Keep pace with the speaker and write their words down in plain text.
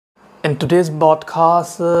In today's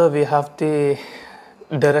podcast, we have the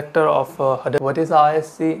director of Huddersfield. What is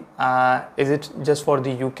ISC? Is it just for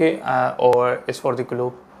the UK or is for the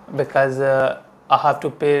globe? Because I have to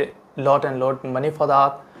pay lot and lot money for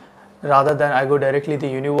that. Rather than I go directly to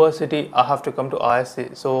university, I have to come to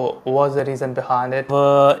ISC. So what's the reason behind it?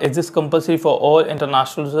 Is this compulsory for all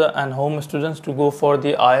internationals and home students to go for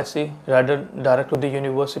the ISC rather direct to the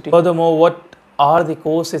university? Furthermore, what are the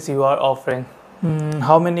courses you are offering?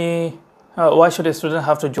 How many? Why should a student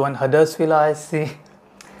have to join Huddersfield ISC?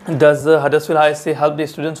 Does the Huddersfield ISC help the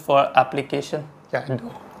students for application? Yeah, I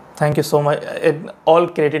do. Thank you so much. All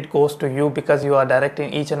credit goes to you because you are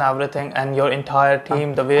directing each and everything and your entire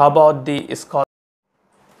team. The way. How about the scholar?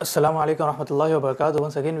 Assalamu alaikum warahmatullahi wabarakatuh.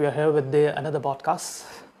 Once again, we are here with another podcast.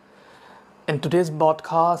 In today's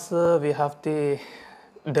podcast, we have the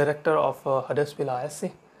director of Huddersfield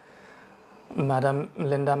ISC, Madam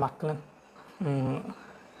Linda McKeoon.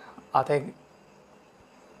 I think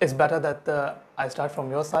it's better that I start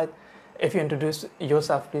from your side. If you introduce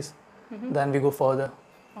yourself, please, then we go further.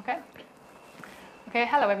 Okay,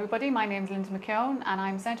 hello everybody. My name is Linda MCKEON and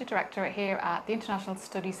I'm Centre Director here at the International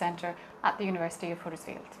Study Centre at the University of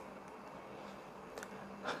Huddersfield.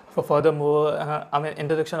 For furthermore,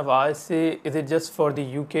 introduction of ISC, is it just for the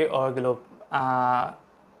UK or globe?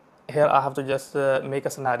 Here I have to just make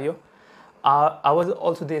a scenario. I was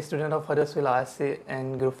also the student of Huddersfield ISC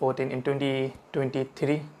in Group 14 in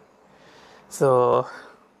 2023. So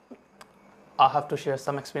I have to share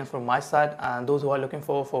some experience from my side, and those who are looking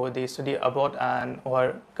for the study abroad and who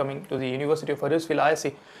are coming to the University of Huddersfield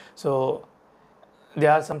ISC. So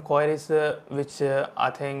there are some queries which I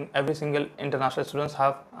think every single international students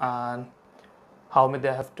have, and how may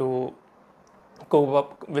they have to cope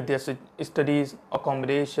up with their studies,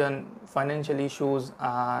 accommodation, financial issues,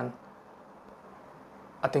 and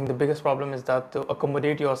I think the biggest problem is that to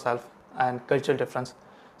accommodate yourself and cultural difference.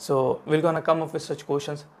 So we're gonna come up with such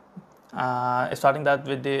questions. Starting that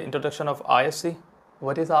with the introduction of ISC.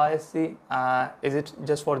 What is ISC? Is it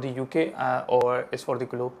just for the UK or is for the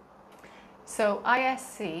globe? So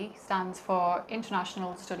ISC stands for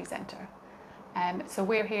International Study Centre. So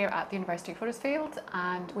we're here at the University of Huddersfield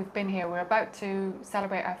and we've been here, we're about to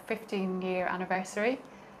celebrate our 15-year anniversary.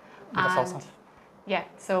 That's awesome. Yeah,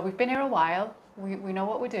 so we've been here a while. We know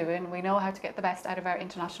what we're doing, we know how to get the best out of our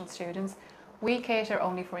international students. We cater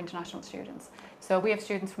only for international students. So we have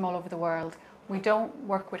students from all over the world. We don't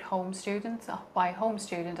work with home students. By home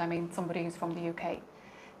student, I mean somebody who's from the UK.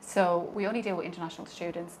 So we only deal with international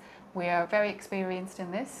students. We are very experienced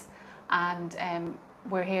in this and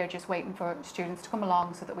we're here just waiting for students to come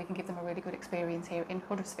along so that we can give them a really good experience here in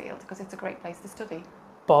Huddersfield because it's a great place to study.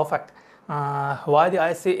 Perfect. Why the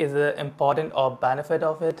ISC is important or benefit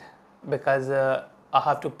of it? Because I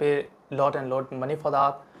have to pay lot and lot money for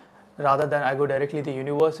that. Rather than I go directly to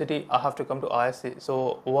university, I have to come to ISC.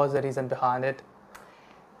 So what's the reason behind it?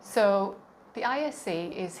 So the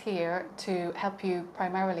ISC is here to help you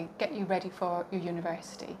primarily get you ready for your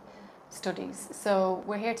university studies. So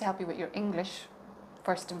we're here to help you with your English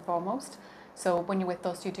first and foremost. So when you're with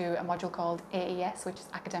us, you do a module called AES, which is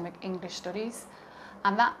Academic English Studies.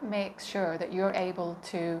 And that makes sure that you're able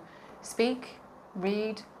to speak,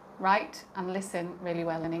 read, write and listen really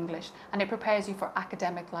well in English, and it prepares you for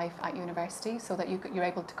academic life at university so that you're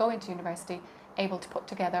able to go into university, able to put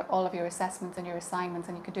together all of your assessments and your assignments,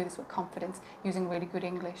 and you can do this with confidence using really good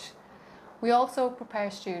English. We also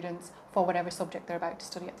prepare students for whatever subject they're about to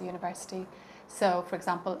study at the university. So for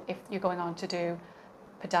example, if you're going on to do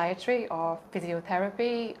podiatry or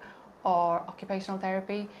physiotherapy or occupational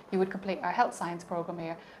therapy, you would complete our health science program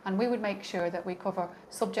here, and we would make sure that we cover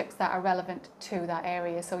subjects that are relevant to that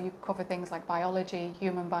area. So you cover things like biology,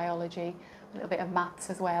 human biology, a little bit of maths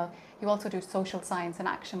as well. You also do social science and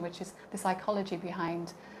action, which is the psychology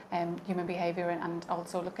behind human behaviour and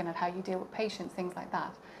also looking at how you deal with patients, things like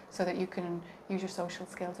that, so that you can use your social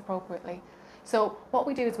skills appropriately. So what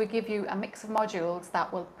we do is we give you a mix of modules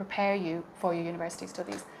that will prepare you for your university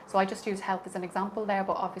studies. So I just use health as an example there,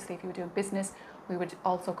 but obviously if you were doing business, we would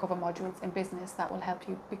also cover modules in business that will help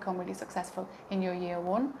you become really successful in your year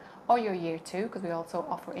one or your year two, because we also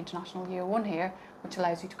offer international year one here, which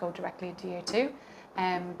allows you to go directly into year two.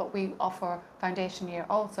 But we offer foundation year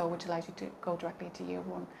also, which allows you to go directly into year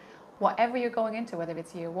one. Whatever you're going into, whether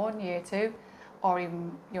it's year one, year two, or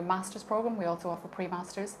even your master's program, we also offer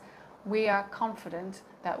pre-masters. We are confident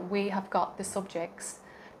that we have got the subjects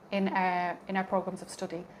in our programs of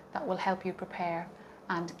study that will help you prepare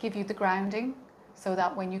and give you the grounding so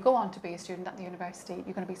that when you go on to be a student at the university,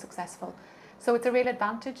 you're going to be successful. So it's a real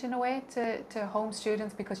advantage in a way to home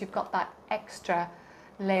students because you've got that extra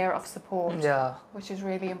layer of support, Yeah. which is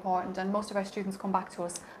really important. And most of our students come back to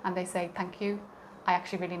us and they say, thank you, I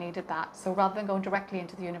actually really needed that. So rather than going directly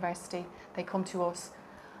into the university, they come to us.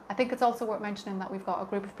 I think it's also worth mentioning that we've got a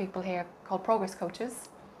group of people here called progress coaches,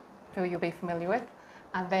 who you'll be familiar with,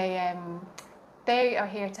 and they are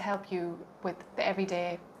here to help you with the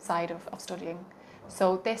everyday side of studying.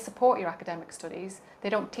 So they support your academic studies. They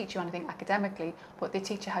don't teach you anything academically, but they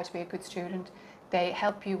teach you how to be a good student. They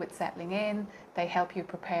help you with settling in. They help you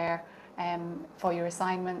prepare for your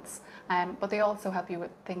assignments, but they also help you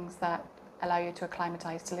with things that allow you to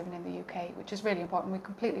acclimatise to living in the UK, which is really important. We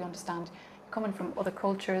completely understand you're coming from other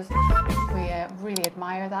cultures. We really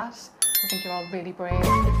admire that. We think you're all really brave,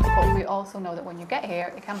 but we also know that when you get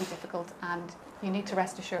here, it can be difficult, and you need to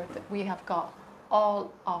rest assured that we have got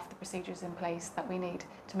all of the procedures in place that we need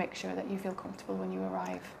to make sure that you feel comfortable when you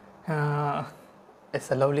arrive.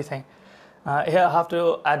 It's a lovely thing. Here I have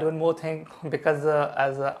to add one more thing, because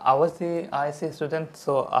I was the ISC student,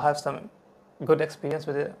 so I have some good experience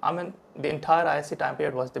with it. I mean, the entire ISC time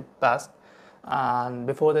period was the best, and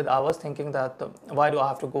before that I was thinking that why do I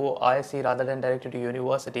have to go ISC rather than directly to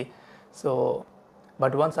university? So,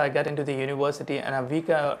 but once I get into the university, and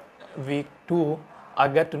week 2, I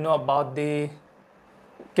get to know about the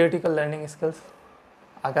critical learning skills.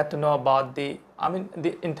 I got to know about the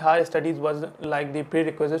entire studies was like the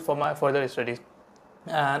prerequisite for my further studies.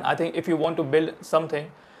 And I think if you want to build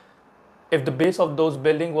something, if the base of those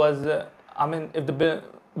building was, if the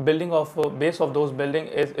building of base of those building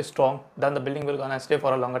is strong, then the building will gonna stay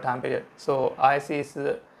for a longer time period. So ISC is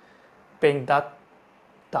playing that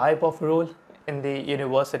type of role in the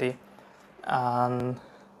university, and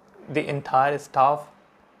the entire staff.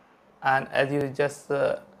 And as you just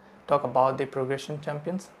talk about the progression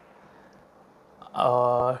champions,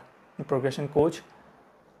 progression coach,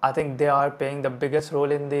 I think they are playing the biggest role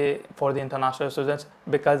for the international students,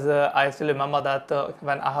 because I still remember that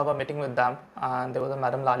when I have a meeting with them, and there was a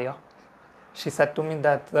Madam Lalia, she said to me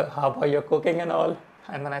that how about your cooking and all,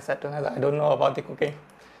 and then I said to her that I don't know about the cooking.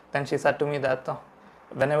 Then she said to me that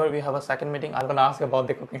whenever we have a second meeting, I'm gonna ask about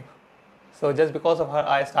the cooking. So just because of her,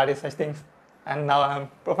 I studied such things, and now I'm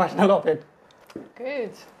professional of it.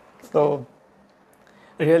 Good. So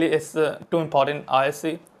really it's too important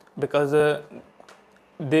ISC, because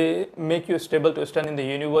they make you stable to stand in the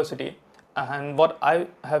university. And what I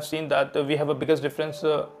have seen that we have a biggest difference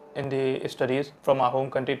in the studies from our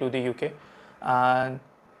home country to the UK. And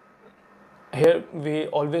here we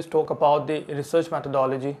always talk about the research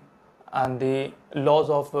methodology and the laws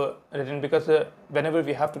of written, because whenever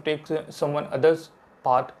we have to take someone other's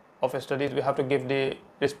part of studies, we have to give the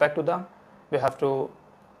respect to them, we have to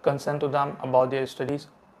consent to them about their studies.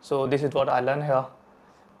 So this is what I learned here.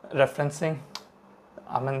 Referencing,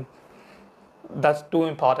 that's too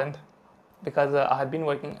important, because I had been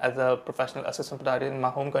working as a professional assistant photographer in my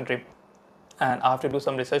home country, and I have to do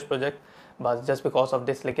some research project, but just because of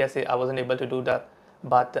this legacy I wasn't able to do that.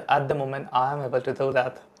 But at the moment I am able to do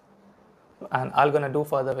that, and I'm gonna do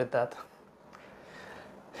further with that.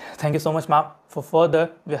 Thank you so much, ma'am. For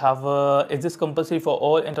further, we have is this compulsory for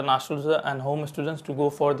all internationals and home students to go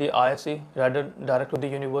for the ISC rather direct to the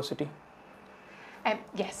university?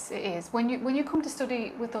 Yes, it is. When you come to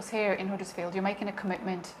study with us here in Huddersfield, you're making a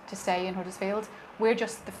commitment to stay in Huddersfield. We're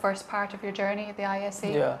just the first part of your journey at the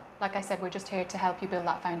ISC. Yeah. Like I said, we're just here to help you build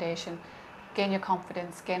that foundation, gain your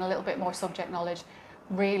confidence, gain a little bit more subject knowledge,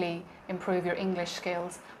 really improve your English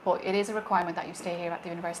skills. But it is a requirement that you stay here at the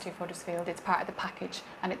University of Huddersfield. It's part of the package,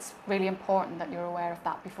 and it's really important that you're aware of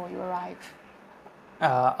that before you arrive.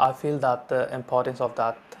 I feel that the importance of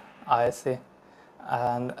that ISC,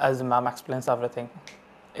 and as ma'am explains everything,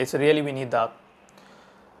 it's really we need that.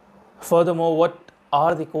 Furthermore, what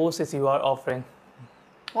are the courses you are offering?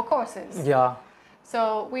 What courses? Yeah.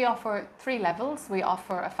 So we offer 3 levels. We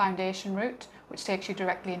offer a foundation route, which takes you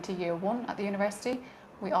directly into year 1 at the university.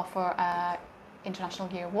 We offer international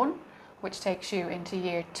year 1, which takes you into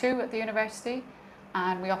year 2 at the university.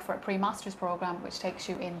 And we offer a pre-master's programme, which takes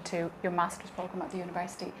you into your master's programme at the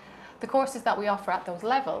university. The courses that we offer at those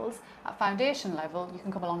levels, at foundation level, you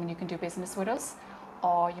can come along and you can do business with us,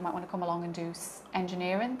 or you might want to come along and do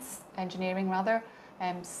engineering,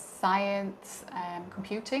 science,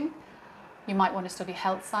 computing. You might want to study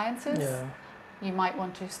health sciences. Yeah. You might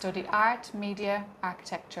want to study art, media,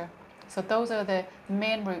 architecture. So those are the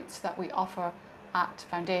main routes that we offer at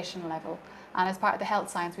foundation level. And as part of the health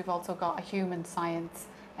science, we've also got a human science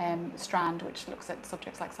strand, which looks at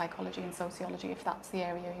subjects like psychology and sociology, if that's the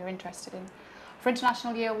area you're interested in. For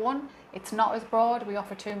international year 1, it's not as broad. We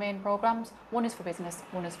offer 2 main programmes. One is for business,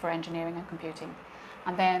 one is for engineering and computing.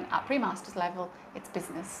 And then at pre-master's level, it's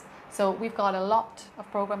business. So we've got a lot of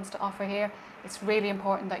programs to offer here. It's really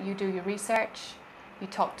important that you do your research, you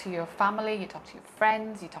talk to your family, you talk to your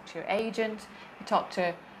friends, you talk to your agent, you talk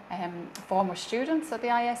to former students at the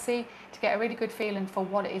ISC to get a really good feeling for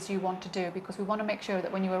what it is you want to do, because we want to make sure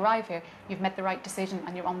that when you arrive here, you've made the right decision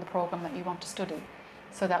and you're on the program that you want to study,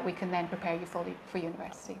 so that we can then prepare you fully for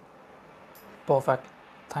university. Perfect.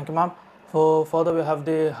 Thank you, ma'am. For further, we have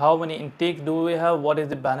the how many intake do we have? What is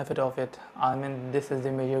the benefit of it? I mean, this is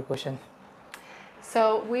the major question.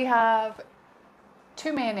 So we have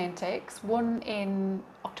 2 main intakes, one in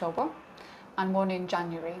October and one in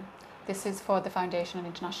January. This is for the Foundation and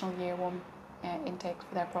International Year 1 intakes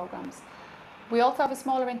for their programs. We also have a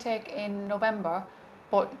smaller intake in November,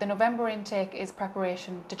 but the November intake is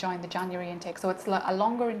preparation to join the January intake. So it's a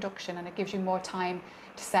longer induction and it gives you more time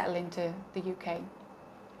to settle into the UK.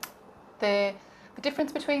 The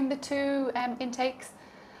difference between the two intakes,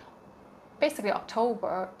 basically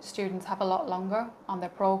October students have a lot longer on their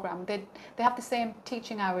programme. They have the same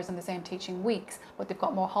teaching hours and the same teaching weeks, but they've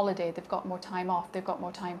got more holiday, they've got more time off, they've got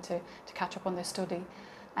more time to catch up on their study.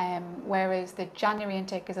 Whereas the January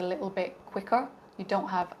intake is a little bit quicker. You don't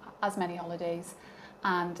have as many holidays,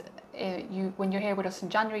 and when you're here with us in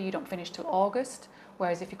January, you don't finish till August,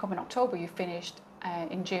 whereas if you come in October, you finished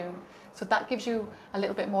in June. So that gives you a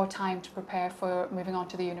little bit more time to prepare for moving on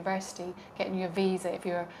to the university, getting your visa. If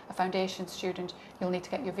you're a foundation student, you'll need to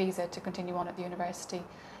get your visa to continue on at the university.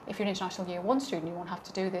 If you're an International Year 1 student, you won't have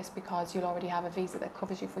to do this because you'll already have a visa that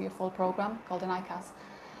covers you for your full programme called an ICAS.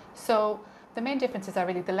 So the main differences are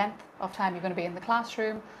really the length of time you're going to be in the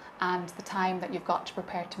classroom and the time that you've got to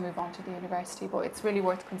prepare to move on to the university, but it's really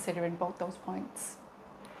worth considering both those points.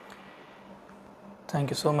 Thank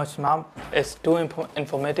you so much, ma'am. It's too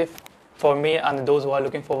informative for me and those who are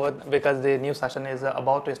looking forward, because the new session is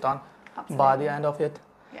about to start. Absolutely. By the end of it.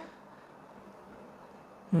 Yeah.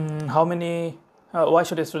 Why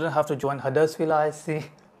should a student have to join Huddersfield ISC?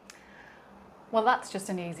 Well, that's just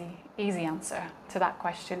an easy answer to that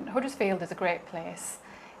question. Huddersfield is a great place.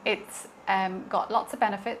 It's got lots of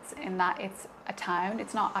benefits in that it's a town.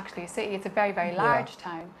 It's not actually a city. It's a very, very large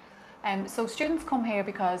town. So students come here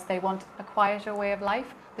because they want a quieter way of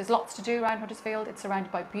life. There's lots to do around Huddersfield. It's surrounded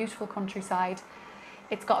by beautiful countryside.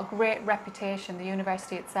 It's got a great reputation. The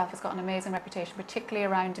university itself has got an amazing reputation, particularly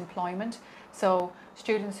around employment. So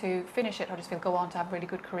students who finish at Huddersfield go on to have really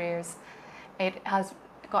good careers. It has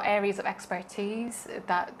got areas of expertise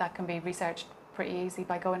that can be researched pretty easy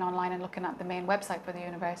by going online and looking at the main website for the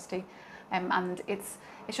university. And it's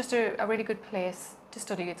just a really good place to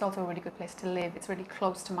study. It's also a really good place to live. It's really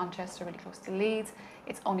close to Manchester, really close to Leeds.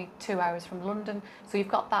 It's only 2 hours from London. So you've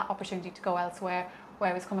got that opportunity to go elsewhere,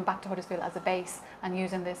 whereas coming back to Huddersfield as a base and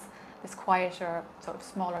using this quieter, sort of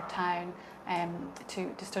smaller town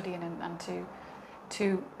to study in and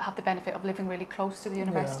to have the benefit of living really close to the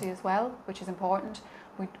university as well, which is important.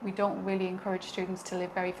 We don't really encourage students to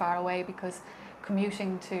live very far away, because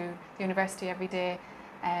commuting to the university every day,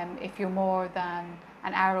 if you're more than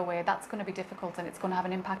an hour away, that's going to be difficult and it's going to have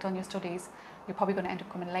an impact on your studies. You're probably going to end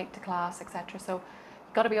up coming late to class, etc. So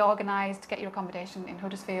you've got to be organised, get your accommodation in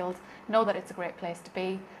Huddersfield, know that it's a great place to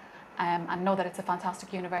be, and know that it's a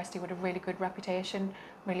fantastic university with a really good reputation,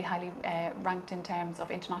 really highly ranked in terms of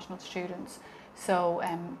international students. So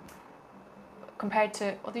compared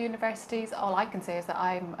to other universities, all I can say is that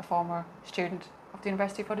I'm a former student of the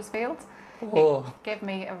University of Huddersfield. Oh. It gave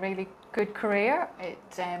me a really good career.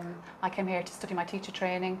 I came here to study my teacher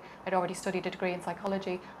training. I'd already studied a degree in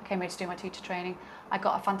psychology. I came here to do my teacher training. I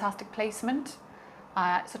got a fantastic placement,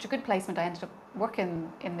 such a good placement. I ended up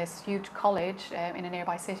working in this huge college in a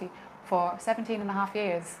nearby city for 17.5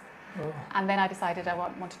 years. Oh. And then I decided I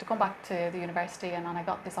wanted to come back to the university, and I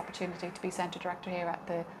got this opportunity to be centre director here at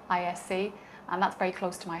the ISC, and that's very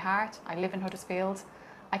close to my heart. I live in Huddersfield.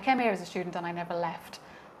 I came here as a student and I never left.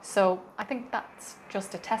 So I think that's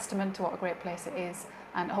just a testament to what a great place it is,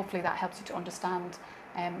 and hopefully that helps you to understand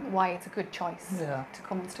why it's a good choice to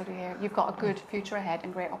come and study here. You've got a good future ahead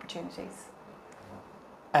and great opportunities.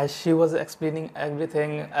 As she was explaining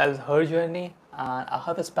everything as her journey, and I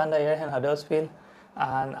have spent a year in Huddersfield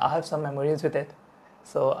and I have some memories with it.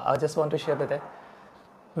 So I just want to share with it,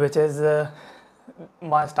 which is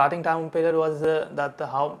my starting time period was that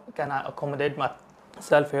how can I accommodate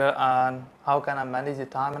myself here and how can I manage the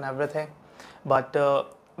time and everything. But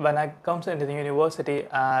when I comes into the university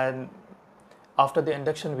and after the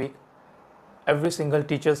induction week, every single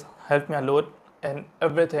teacher helped me a lot in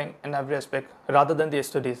everything, in every aspect, rather than the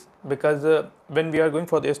studies. Because when we are going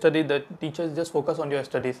for the study, the teachers just focus on your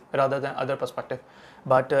studies rather than other perspective.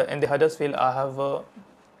 But in the Huddersfield, I have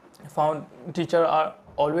found teachers are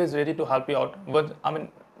always ready to help you out. But I mean,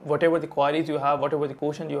 whatever the queries you have, whatever the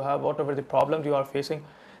question you have, whatever the problems you are facing,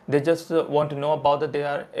 they just want to know about that. They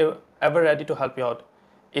are ever ready to help you out.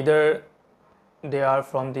 Either they are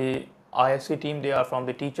from the ISC team, they are from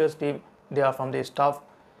the teachers team, they are from the staff.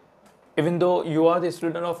 Even though you are the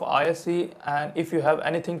student of ISC, and if you have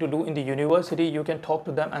anything to do in the university, you can talk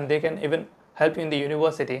to them and they can even help you in the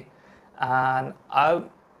university. And I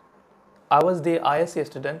was the ISC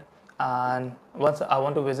student, and once I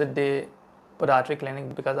want to visit the podiatry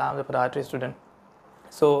clinic because I am the podiatry student.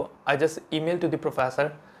 So I just emailed to the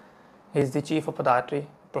professor. He's the chief of podiatry,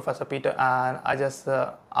 Professor Peter, and I just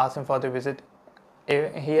asked him for the visit.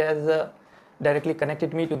 He has directly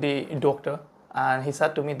connected me to the doctor, and he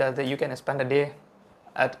said to me that you can spend a day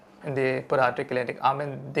in the podiatry clinic. I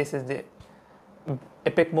mean, this is the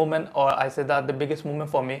epic moment, or I say that the biggest moment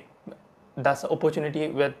for me. That's the opportunity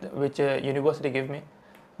which university give me,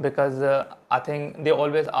 because I think they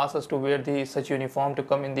always ask us to wear the such uniform to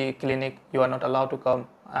come in the clinic. You are not allowed to come,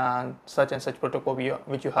 and such protocol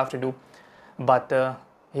which you have to do. But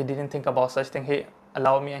he didn't think about such thing. He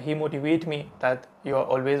allowed me and he motivated me that you are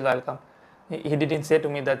always welcome. He didn't say to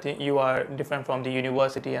me that you are different from the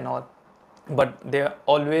university and all, but they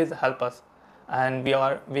always help us. And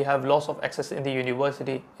we have lots of access in the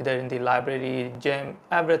university, either in the library, gym,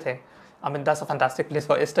 everything. I mean, that's a fantastic place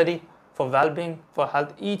for study, for well-being, for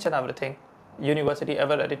health, each and everything. University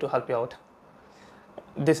ever ready to help you out.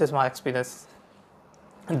 This is my experience.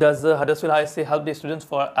 Does Huddersfield ISC help the students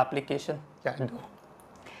for application? Yeah, I do.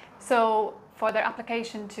 So for their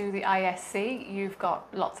application to the ISC, you've got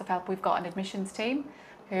lots of help. We've got an admissions team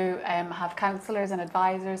who have counsellors and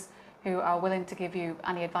advisors who are willing to give you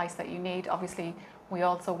any advice that you need. Obviously, we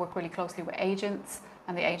also work really closely with agents,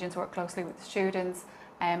 and the agents work closely with the students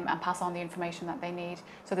and pass on the information that they need.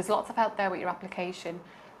 So there's lots of help there with your application.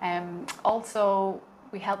 Also,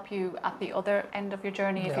 we help you at the other end of your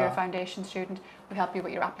journey. If you're a foundation student, we help you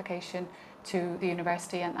with your application to the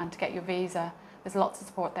university and to get your visa. There's lots of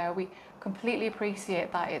support there. We completely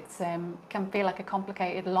appreciate that it's can feel like a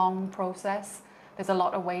complicated, long process. There's a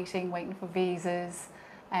lot of waiting for visas.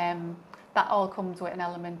 That all comes with an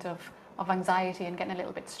element of anxiety and getting a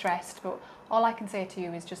little bit stressed. But all I can say to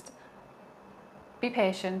you is just be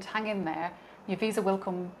patient, hang in there. Your visa will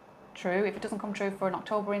come true. If it doesn't come true for an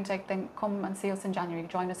October intake, then come and see us in January,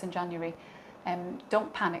 join us in January.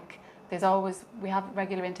 Don't panic. We have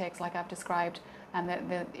regular intakes like I've described, and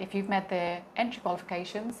if you've met the entry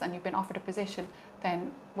qualifications and you've been offered a position,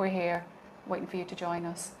 then we're here waiting for you to join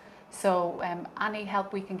us. So any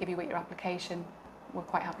help we can give you with your application, we're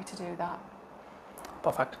quite happy to do that.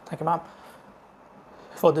 Perfect. Thank you, ma'am.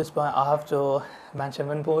 For this point, I have to mention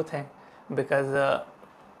one more thing, because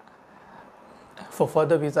for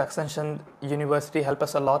further visa extension, university help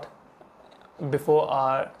us a lot before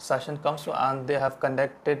our session comes to, and they have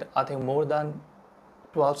conducted, I think, more than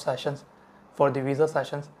 12 sessions for the visa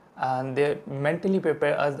sessions, and they mentally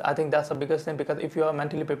prepare us. I think that's the biggest thing, because if you are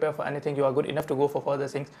mentally prepared for anything, you are good enough to go for further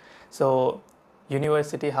things. So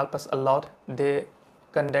university help us a lot. They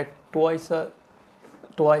conduct twice or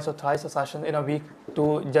thrice a session in a week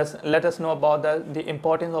to just let us know about the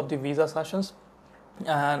importance of the visa sessions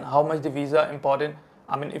and how much the visa important.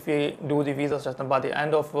 I mean, if we do the visa session by the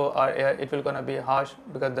end of our year, it will gonna be harsh,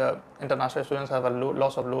 because the international students have a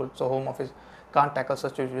loss of load, so home office can't tackle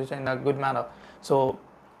such situation in a good manner. So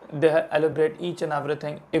they elaborate each and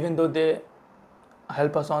everything, even though they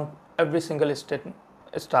help us on every single step.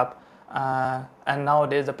 And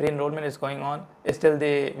nowadays the pre-enrollment is going on, still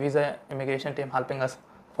the visa immigration team helping us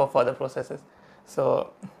for further processes.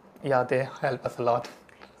 So yeah, they help us a lot.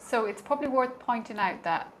 So it's probably worth pointing out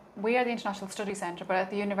that we are the International Study Centre, but at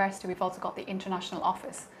the university we've also got the International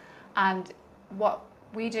Office. And what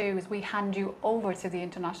we do is we hand you over to the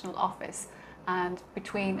International Office, and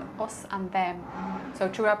between us and them, so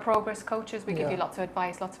through our progress coaches, we give you lots of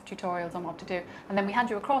advice, lots of tutorials on what to do, and then we hand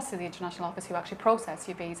you across to the International Office, who actually process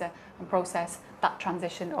your visa and process that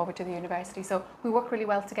transition over to the university. So we work really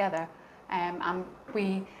well together, and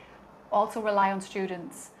we also rely on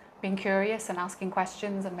students being curious and asking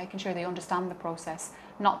questions and making sure they understand the process,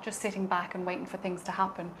 not just sitting back and waiting for things to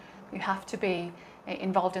happen. You have to be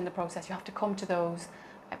involved in the process. You have to come to those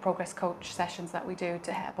progress coach sessions that we do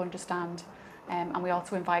to help understand. And we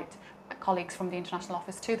also invite colleagues from the International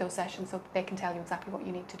Office to those sessions so that they can tell you exactly what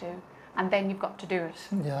you need to do. And then you've got to do it.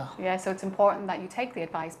 Yeah. So it's important that you take the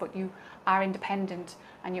advice, but you are independent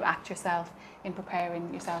and you act yourself in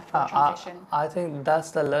preparing yourself for transition. I think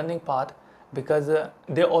that's the learning part, because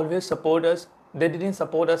they always support us. They didn't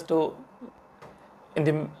support us to in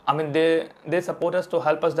the, I mean, they support us to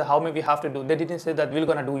help us the how many we have to do. They didn't say that we're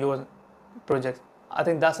gonna do your projects. I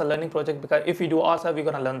think that's a learning project, because if we do ourselves, we're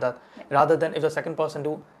gonna learn that. Yeah. Rather than if the second person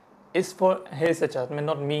do, it's for his achievement,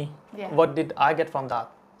 not me. Yeah. What did I get from that?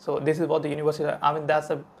 So this is what the university. I mean, that's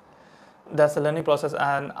a learning process,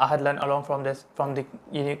 and I had learned along from this, from the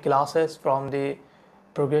classes, from the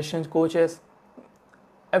progression coaches.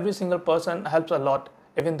 Every single person helps a lot.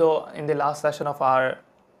 Even though in the last session of our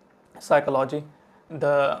psychology,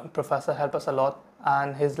 the professor helped us a lot,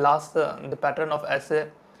 and his last the pattern of essay,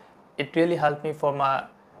 it really helped me for my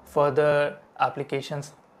further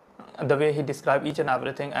applications. The way he described each and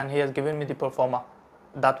everything, and he has given me the performer.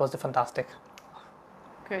 That was the fantastic.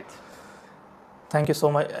 Good. Thank you so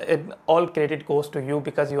much. All credit goes to you,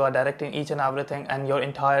 because you are directing each and everything, and your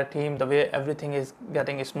entire team, the way everything is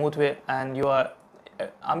getting a smooth way, and you are,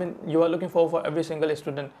 I mean, you are looking forward for every single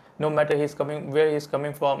student, no matter he's coming, where he's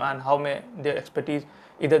coming from, and how may their expertise,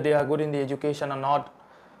 either they are good in the education or not,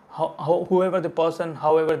 whoever the person,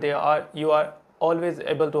 however they are, you are always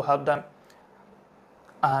able to help them.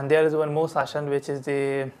 And there is one more session, which is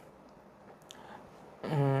the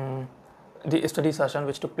study session,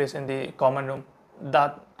 which took place in the common room.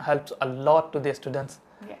 That helps a lot to the students.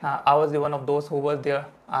 Yeah. I was the one of those who was there,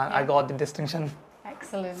 and I Yeah. got the distinction.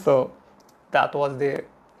 Excellent. So that was the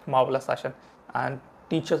marvelous session. And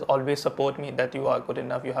teachers always support me that you are good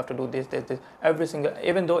enough, you have to do this. Every single,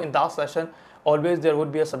 even though in that session, always there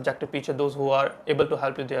would be a subjective teacher, those who are able to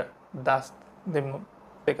help you there. That's the,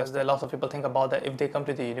 because there are lots of people think about that if they come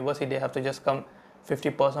to the university, they have to just come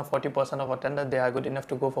 50%, 40% of attendance, they are good enough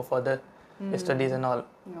to go for further studies and all.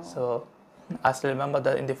 No. So I still remember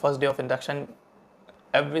that in the first day of induction,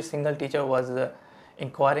 every single teacher was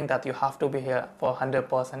inquiring that you have to be here for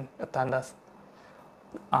 100% attendance.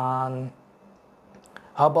 And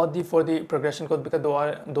how about for the progression course, because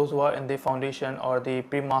those who are in the foundation or the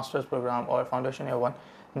pre-masters program or foundation year 1,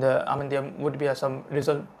 there would be some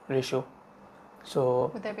result ratio.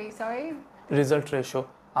 So Would there be, sorry? result ratio.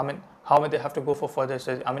 I mean, how many they have to go for further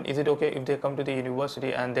studies? I mean, is it okay if they come to the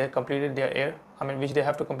university and they completed their year? I mean, which they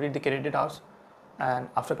have to complete the credit hours, and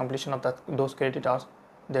after completion of those credit hours,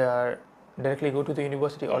 they are directly go to the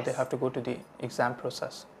university, or they Yes. have to go to the exam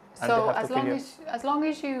process. And So they have to clear. as long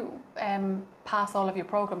as you pass all of your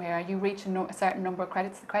program here, you reach a certain number of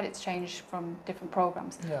credits. The credits change from different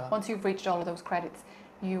programs. Yeah. Once you've reached all of those credits,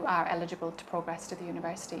 you are eligible to progress to the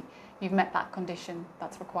university. You've met that condition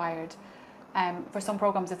that's required. For some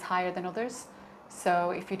programs, it's higher than others.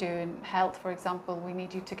 So if you're doing health, for example, we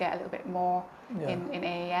need you to get a little bit more in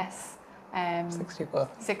AES. 60%.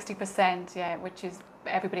 60%, yeah, which is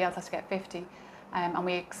everybody else has to get 50, and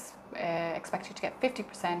we expect you to get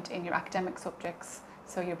 50% in your academic subjects,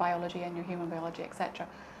 so your biology and your human biology, etc.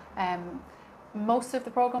 Most of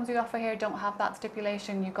the programs we offer here don't have that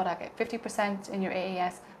stipulation. You've got to get 50% in your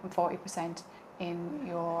AES and 40% in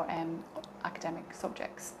your academic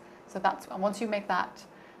subjects. So and once you make that,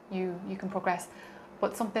 you can progress.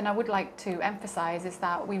 But something I would like to emphasise is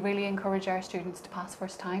that we really encourage our students to pass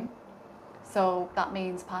first time. So that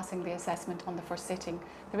means passing the assessment on the first sitting.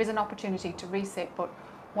 There is an opportunity to resit, but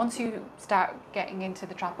once you start getting into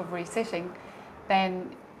the trap of resitting,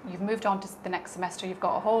 then you've moved on to the next semester. You've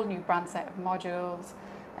got a whole new brand set of modules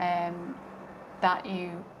that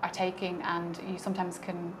you are taking, and you sometimes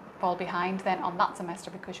can fall behind then on that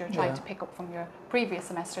semester because you're trying to pick up from your previous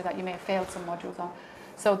semester that you may have failed some modules on.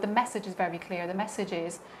 So the message is very clear. The message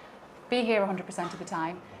is be here 100% of the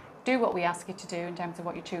time. Do what we ask you to do in terms of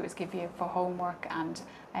what your tutors give you for homework and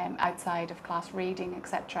outside of class reading,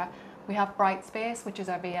 etc. We have Brightspace, which is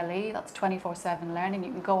our VLE, that's 24/7 learning.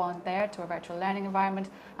 You can go on there to a virtual learning environment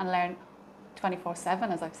and learn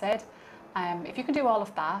 24/7, as I've said. If you can do all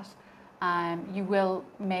of that, you will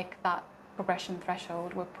make that progression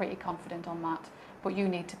threshold. We're pretty confident on that, but you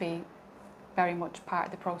need to be very much part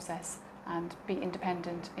of the process and be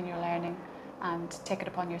independent in your learning and take it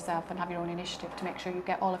upon yourself and have your own initiative to make sure you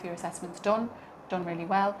get all of your assessments done really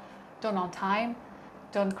well, done on time,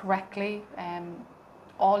 done correctly,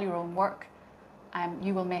 all your own work.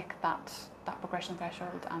 You will make that progression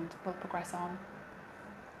threshold and will progress on.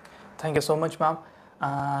 Thank you so much, ma'am.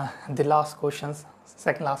 The last questions,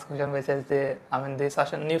 second last question, which is the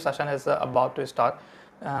new session is about to start.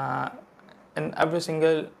 In every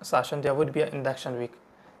single session, there would be an induction week.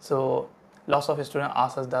 So lots of students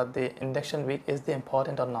ask us that the induction week, is the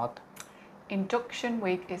important or not? Induction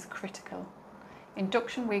week is critical.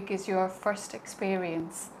 Induction week is your first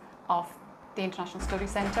experience of the International Study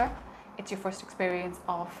Centre. It's your first experience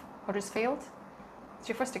of Huddersfield. It's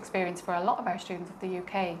your first experience for a lot of our students of the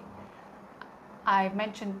UK. I've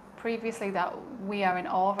mentioned previously that we are in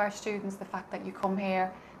awe of our students, the fact that you come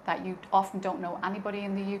here, that you often don't know anybody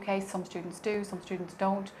in the UK. Some students do, some students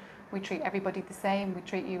don't. We treat everybody the same. We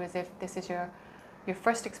treat you as if this is your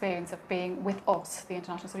first experience of being with us, the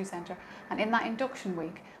International Study Centre. And in that induction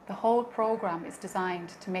week, the whole programme is designed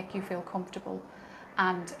to make you feel comfortable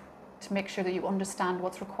and to make sure that you understand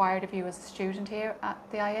what's required of you as a student here at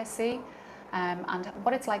the ISC, and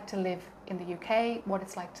what it's like to live in the UK, what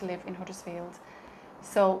it's like to live in Huddersfield.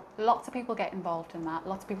 So lots of people get involved in that,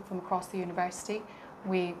 lots of people from across the university.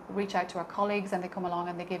 We reach out to our colleagues and they come along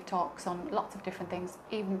and they give talks on lots of different things,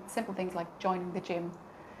 even simple things like joining the gym.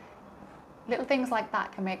 Little things like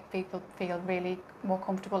that can make people feel really more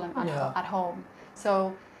comfortable and at home.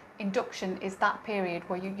 So induction is that period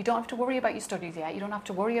where you don't have to worry about your studies yet, you don't have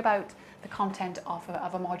to worry about the content of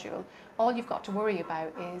a module. All you've got to worry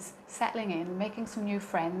about is settling in, making some new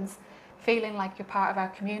friends, feeling like you're part of our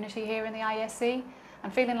community here in the ISC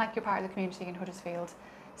and feeling like you're part of the community in Huddersfield.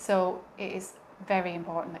 So it is very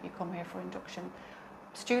important that you come here for induction.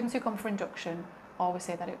 Students who come for induction always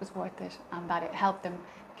say that it was worth it and that it helped them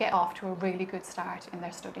get off to a really good start in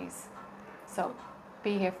their studies. So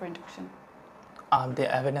be here for induction.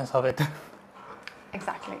 The evidence of it.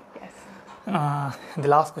 Exactly, yes. The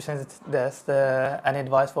last question is this, any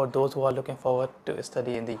advice for those who are looking forward to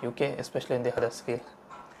study in the UK, especially in the Huddersfield?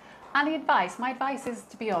 Any advice? My advice is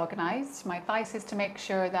to be organised. My advice is to make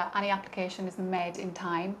sure that any application is made in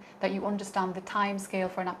time, that you understand the time scale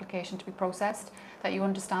for an application to be processed, that you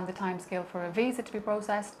understand the time scale for a visa to be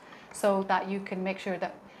processed, so that you can make sure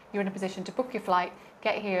that you're in a position to book your flight,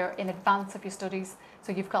 get here in advance of your studies,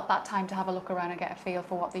 so you've got that time to have a look around and get a feel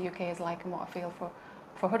for what the UK is like and what a feel for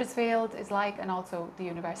Huddersfield is like, and also the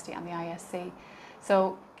university and the ISC.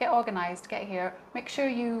 So get organised, get here, make sure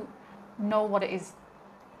you know what it is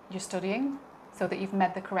you're studying so that you've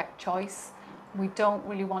made the correct choice. We don't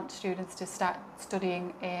really want students to start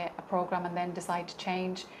studying a programme and then decide to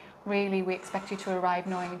change. Really, we expect you to arrive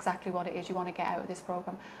knowing exactly what it is you want to get out of this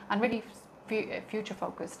programme and really future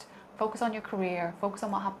focused. Focus on your career, focus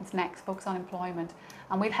on what happens next, focus on employment,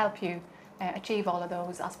 and we'll help you achieve all of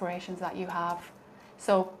those aspirations that you have.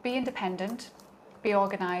 So be independent, be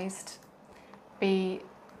organised, be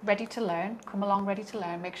ready to learn, come along ready to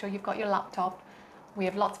learn, make sure you've got your laptop. We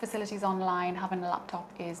have lots of facilities online. Having a laptop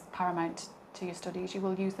is paramount to your studies. You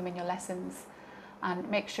will use them in your lessons, and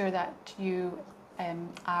make sure that you've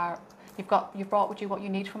brought with you what you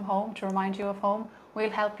need from home to remind you of home. We'll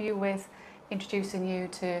help you with introducing you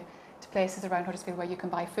to places around Huddersfield where you can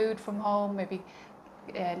buy food from home, maybe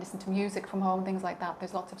listen to music from home, things like that.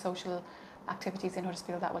 There's lots of social activities in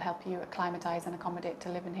Huddersfield that will help you acclimatise and accommodate to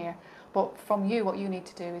living here. But from you, what you need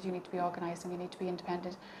to do is you need to be organised and you need to be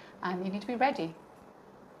independent and you need to be ready.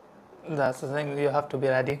 That's the thing, you have to be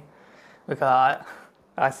ready, because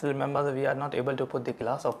I still remember that we are not able to put the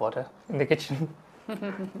glass of water in the kitchen.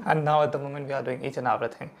 And now at the moment we are doing each and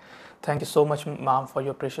everything. Thank you so much, ma'am, for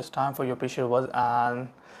your precious time, for your precious words. And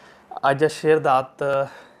I just share that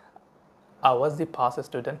I was the past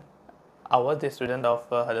student. I was the student of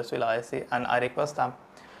Huddersfield ISC, and I request them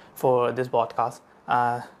for this podcast.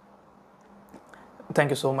 Thank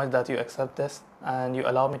you so much that you accept this and you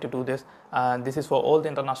allow me to do this. And this is for all the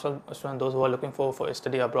international students, those who are looking for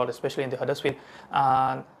study abroad, especially in the Huddersfield.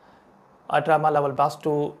 And I try my level best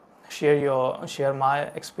to share my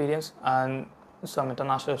experience and some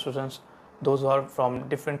international students, those who are from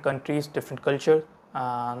different countries, different cultures,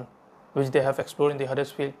 and which they have explored in the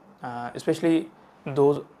Huddersfield. Especially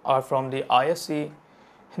those are from the ISC,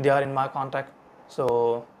 they are in my contact.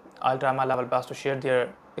 So I'll try my level best to share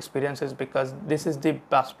their experiences, because this is the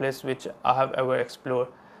best place which I have ever explored,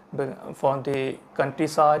 from the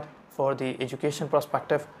countryside, for the education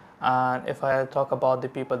perspective. And if I talk about the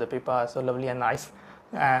people are so lovely and nice.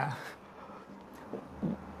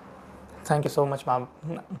 Thank you so much, ma'am,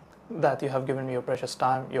 that you have given me your precious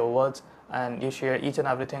time, your words, and you share each and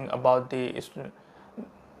everything about the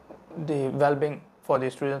well-being for the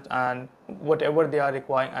students and whatever they are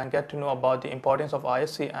requiring, and get to know about the importance of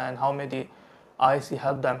ISC and how may the ISC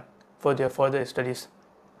help them for their further studies.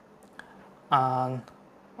 And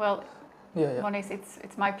well, Moniz,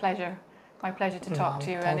 it's my pleasure to talk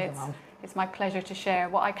to you, and it's my pleasure to share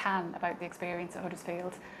what I can about the experience at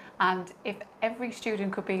Huddersfield. And if every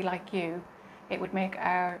student could be like you, it would make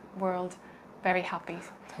our world very happy.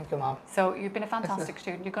 Thank you, ma'am. So you've been a fantastic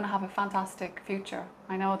student. You're going to have a fantastic future.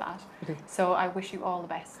 I know that. So I wish you all the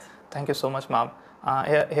best. Thank you so much, ma'am.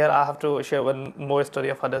 Here I have to share one more story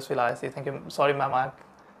of Huddersfield ISC. Thank you. Sorry, ma'am, I've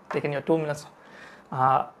taken your 2 minutes.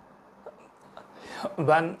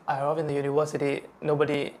 When I was in the university,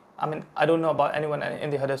 I don't know about anyone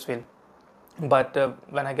in the Huddersfield. But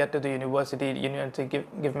when I get to the university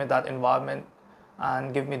give me that environment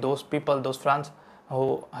and give me those people, those friends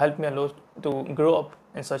who help me a lot to grow up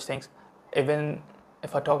in such things. Even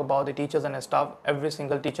if I talk about the teachers and staff, every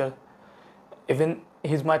single teacher, even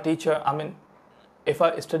he's my teacher. I mean, if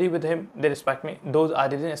I study with him, they respect me. Those I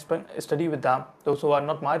didn't study with them, those who are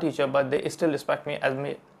not my teacher, but they still respect me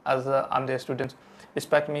as I'm their students.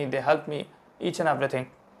 Respect me, they help me, each and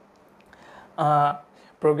everything.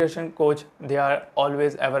 Progression coach, they are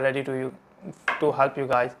always ever ready to help you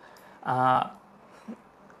guys.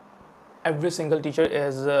 Every single teacher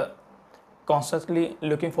is constantly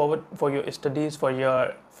looking forward for your studies, for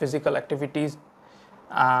your physical activities.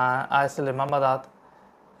 I still remember that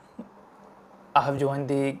I have joined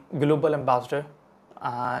the global ambassador.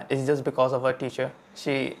 It's just because of her teacher.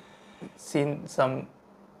 She seen some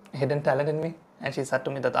hidden talent in me, and she said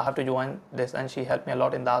to me that I have to join this, and she helped me a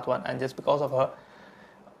lot in that one. And just because of her,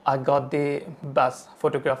 I got the best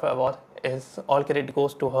photographer award. Is all credit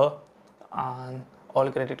goes to her, and all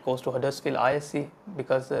credit goes to Huddersfield ISC,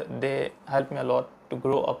 because they helped me a lot to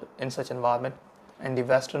grow up in such environment in the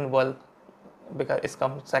Western world, because it's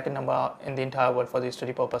come second number in the entire world for the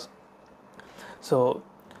study purpose. So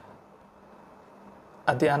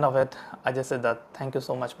at the end of it, I just said that thank you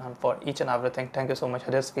so much, man, for each and everything. Thank you so much,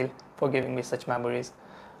 Huddersfield, for giving me such memories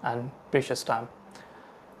and precious time.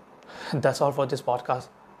 That's all for this podcast.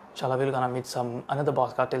 Inshallah, we're gonna meet some another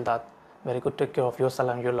podcast. Till that, very good. Take care of yourself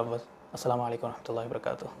and your loved ones. Assalamu alaikum wa rahmatullahi wa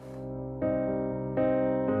barakatuh.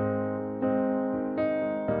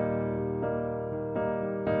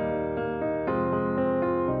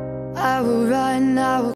 I will run, I will